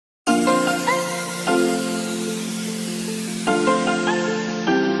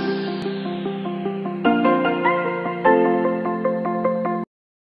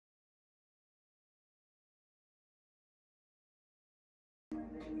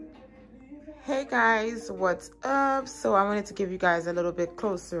Hey guys, what's up? So I wanted to give you guys a little bit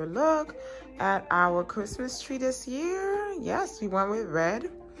closer look at our Christmas tree this year. Yes, we went with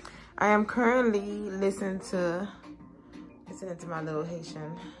red. I am currently listening to my little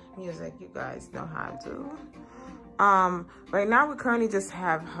Haitian music. You guys know how I do. Right now we currently just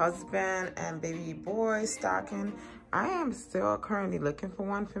have husband and baby boy stocking. I am still currently looking for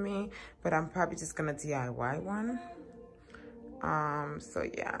one for me, but I'm probably just gonna DIY one. So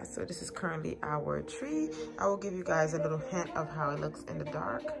yeah, so this is currently our tree. I will give you guys a little hint of how it looks in the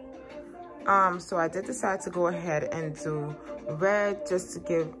dark. So I did decide to go ahead and do red just to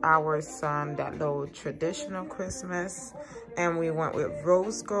give our son that little traditional Christmas. And we went with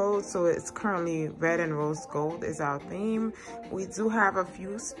rose gold, so it's currently red and rose gold is our theme. We do have a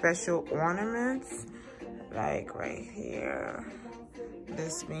few special ornaments, like right here.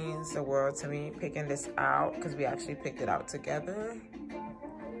 This means the world to me, picking this out, because we actually picked it out together.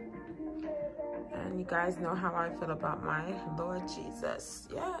 And you guys know how I feel about my Lord Jesus.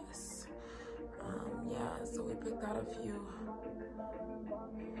 Yes. Yeah, so we picked out a few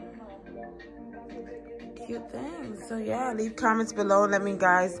cute things. So yeah, leave comments below. Let me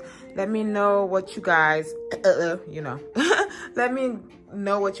know what you guys, let me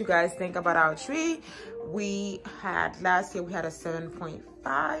know what you guys think about our tree. Last year we had a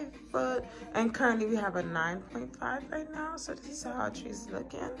 7.5 foot, and currently we have a 9.5 right now. So this is how our tree is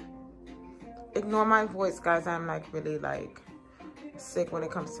looking. Ignore my voice, guys. I'm like really like sick when it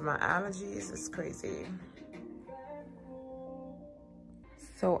comes to my allergies. It's crazy.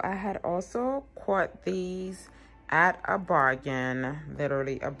 So I had also caught these at a bargain,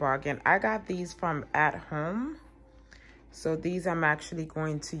 literally a bargain. I got these from At Home. So these I'm actually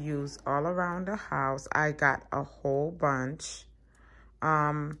going to use all around the house. I got a whole bunch.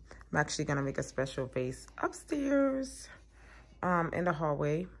 I'm actually gonna make a special vase upstairs in the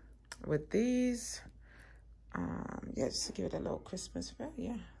hallway with these. Yeah, just to give it a little Christmas feel.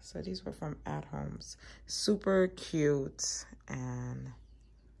 Yeah, so these were from At Homes. Super cute and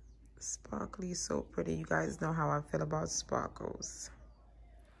sparkly, so pretty. You guys know how I feel about sparkles.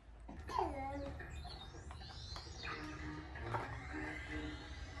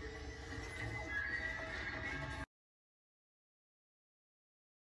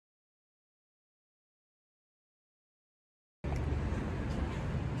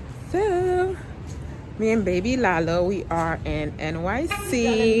 So, me and baby Lalo, we are in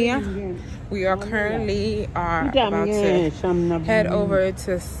NYC. We are currently about to head over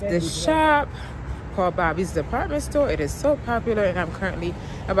to this shop called Bobby's Department Store. It is so popular, and I'm currently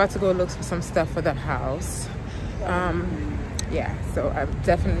about to go look for some stuff for the house. Yeah, so I'm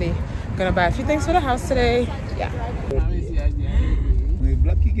definitely gonna buy a few things for the house today. Yeah.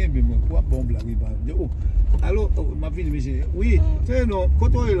 Allô, ma fille, monsieur. Oui, c'est non,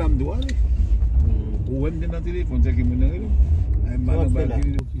 quand on est là, on doit aller. Ou on est dans le téléphone, c'est qui me dit.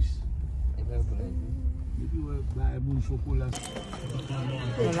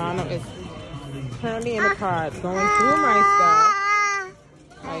 Milano is currently in the car, going through my stuff.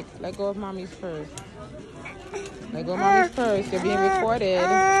 Like, let go of mommy's purse. Let go of mommy's purse. You're being recorded.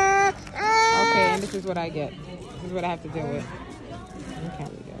 Okay, and this is what I get. This is what I have to deal with. Okay,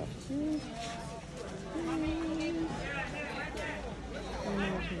 we go.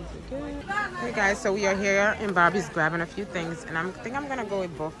 Hey guys, so we are here and Bobby's grabbing a few things, and I think I'm gonna go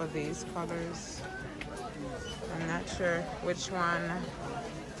with both of these colors. I'm not sure which one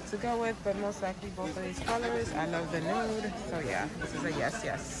to go with, but most likely both of these colors. I love the nude, so yeah, this is a yes.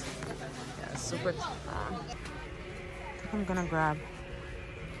 Yeah, super. I'm gonna grab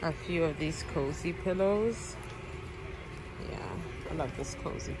a few of these cozy pillows. Yeah, I love this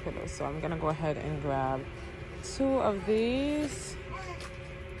cozy pillow, so I'm gonna go ahead and grab 2 of these.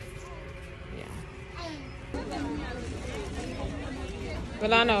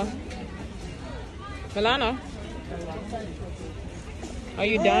 Milano, are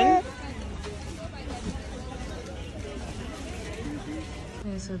you done?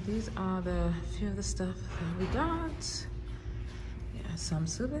 Okay, so these are the few of the stuff that we got. Yeah, so I'm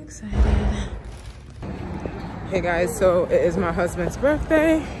super excited. Hey guys, so it is my husband's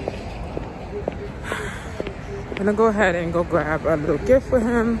birthday. I'm gonna go ahead and go grab a little gift for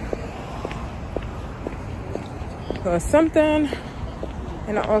him. Or something,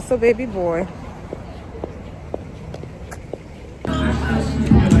 and also baby boy.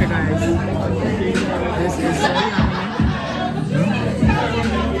 Okay guys, this is so yummy.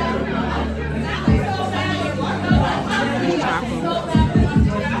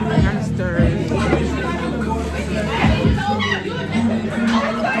 I'm stirring.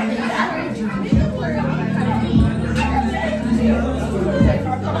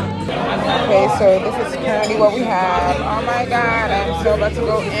 Okay, so this is currently what we have. Oh my God, I'm so about to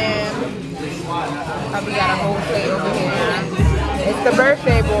go in. We got a whole plate over here. It's the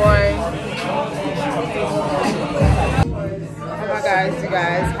birthday boy. Oh my God, you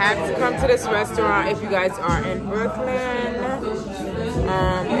guys have to come to this restaurant if you guys are in Brooklyn.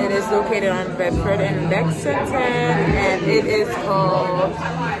 It is located on Bedford and Lexington, and it is called,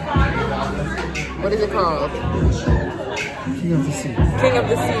 what is it called? King of the Sea. King of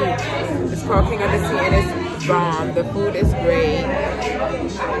the Sea. It's called King of the Sea, and it's bomb. The food is great.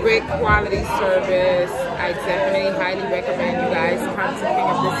 Great quality service. I definitely highly recommend you guys come to King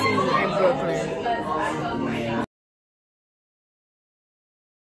of the Sea in Brooklyn.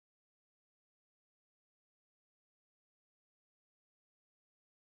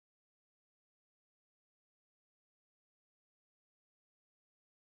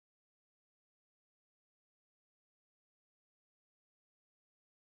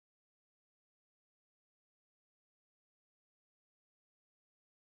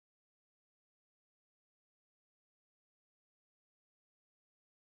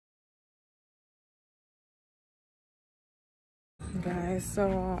 Guys, so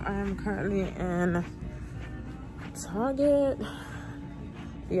I'm currently in Target.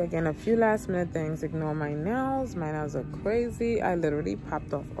 We are getting a few last minute things. Ignore my nails. My nails are crazy. I literally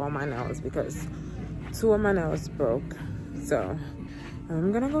popped off all my nails because 2 of my nails broke. So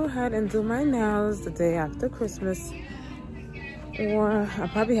I'm gonna go ahead and do my nails the day after Christmas, or I'll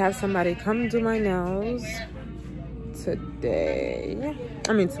probably have somebody come do my nails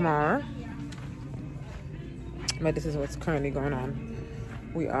tomorrow. But this is what's currently going on.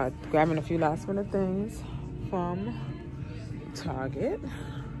 We are grabbing a few last minute things from Target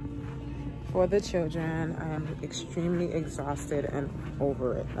for the children. I am extremely exhausted and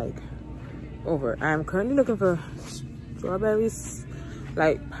over it. I am currently looking for strawberries,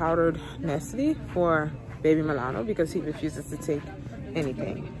 like powdered Nestle for baby Milano because he refuses to take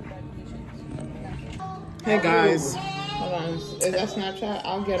anything. Hey guys. Hold on. Is that Snapchat?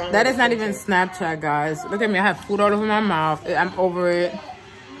 I'll get on. That is not even Snapchat, guys. Look at me. I have food all over my mouth. I'm over it.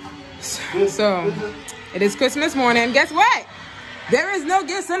 So, it is Christmas morning. Guess what? There is no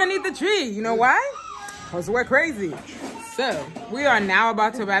gifts underneath the tree. You know why? Because we're crazy. So, we are now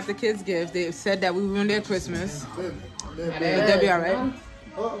about to wrap the kids' gifts. They said that we ruined their Christmas. They'll be all right.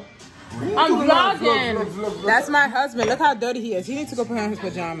 I'm vlogging. That's my husband. Look how dirty he is. He needs to go put on his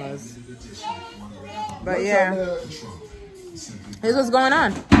pajamas. But yeah. Here's what's going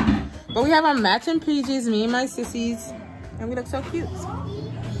on. But we have our matching PGs, me and my sissies, and we look so cute. So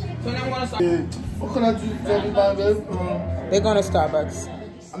now I'm gonna start. What can I do? They're going to Starbucks.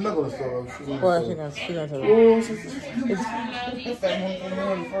 I'm not going to Starbucks. Or she's going to.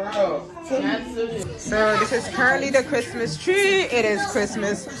 So this is currently the Christmas tree. It is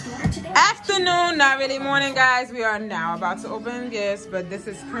Christmas afternoon, not really morning, guys. We are now about to open gifts, but this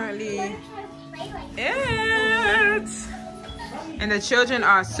is currently it. And the children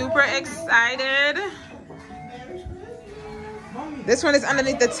are super excited. This one is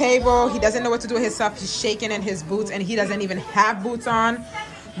underneath the table. He doesn't know what to do with his stuff. He's shaking in his boots, and he doesn't even have boots on.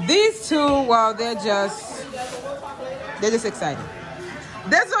 These two, well, they're just excited.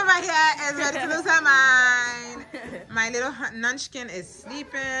 This one right here is ready to lose her mind. My little nunchkin is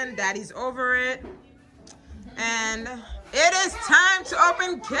sleeping. Daddy's over it. And it is time to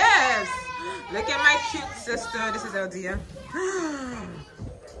open gifts. Look at my cute sister. This is Eldia.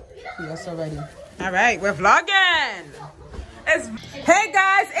 We are so ready. All right, we're vlogging. Hey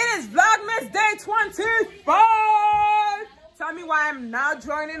guys, it is Vlogmas Day 25. Tell me why I'm not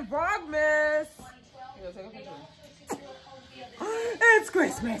joining Vlogmas. It's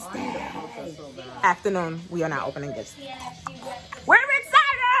Christmas Day. Afternoon, we are now opening gifts. We're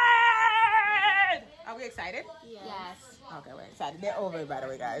excited! Are we excited? Yes. Okay, we're excited. They're over it, by the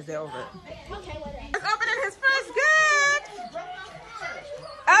way, guys. They're over it. Okay, whatever. Let's opening his first gift.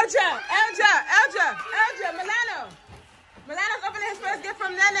 Elja, Milano. Milano's opening his first gift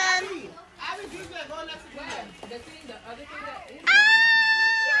from Nenen.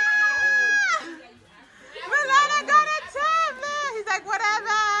 Milano got a tablet. He's like,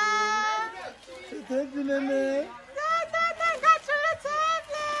 whatever. Thank you, Nene. Got you a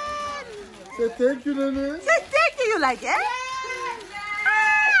tablet. Say thank you, Nene. Say thank you. You like it?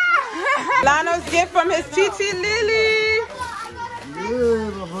 Milano's gift from his TT Lily. Yeah,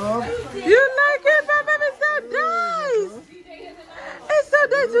 Bob. You like it, Papa? It's so nice. It's so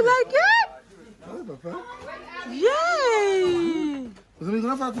nice. You like it? Hey, Papa. Yay! Você me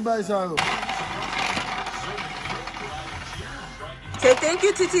grava tudo bem, Thiago. Say thank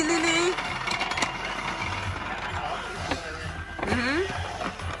you, Titi Lily.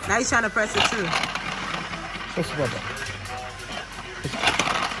 Now he's trying to press it too. 소스 봐봐.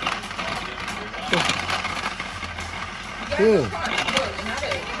 그. You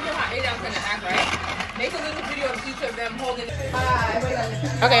know how Adam's gonna act, right? Make a little video of each of them holding it.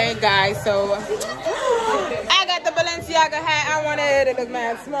 Okay, guys, so I got the Balenciaga hat. I wanted it to look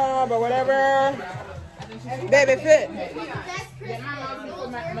mad small, but whatever. Baby fit.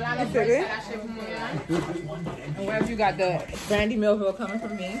 You fit it? And wherever you got the Brandy Millville coming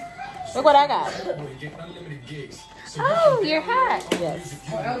from me. Look what I got. Oh, your hat. Yes.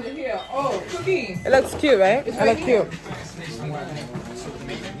 Oh, Elder here. Oh, cookie. It looks cute, right? It looks cute.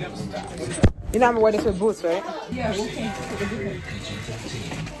 You know I'm gonna wear this with boots, right? Yeah, we'll change it.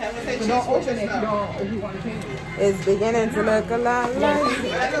 So don't open it if you want to change it. It's beginning to look a lot like.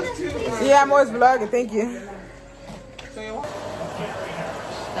 Yeah, I'm always vlogging. Thank you.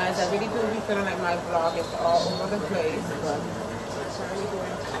 Guys, I really do be feeling like my vlog is all over the place, but I'm currently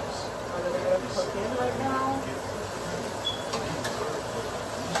doing a little bit of cooking right now.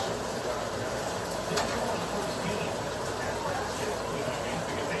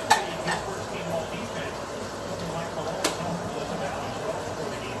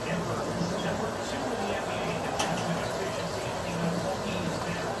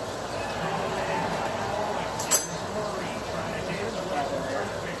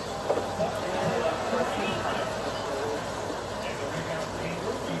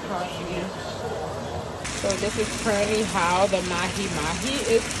 So this is currently how the mahi mahi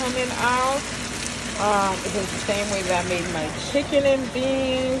is coming out. It is the same way that I made my chicken and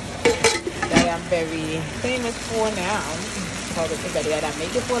beans that I'm very famous for now. All the things that I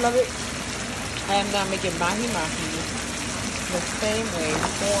make it full of it. I am now making mahi mahi the same way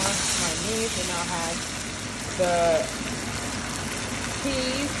for my meat, and I'll have the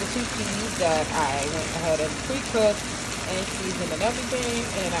peas, the 2 peas that I went ahead and pre-cooked and seasoned and everything,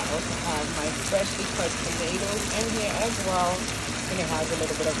 and I also have my freshly cut tomatoes in here as well, and it has a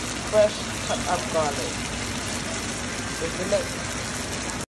little bit of fresh cut up garlic. Does it look